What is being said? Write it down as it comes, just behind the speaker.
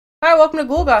Hi, welcome to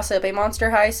Ghoul Gossip, a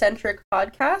Monster High-centric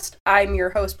podcast. I'm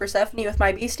your host, Persephone, with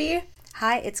my beastie.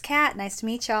 Hi, it's Kat. Nice to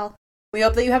meet y'all. We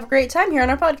hope that you have a great time here on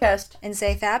our podcast. And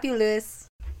say fabulous.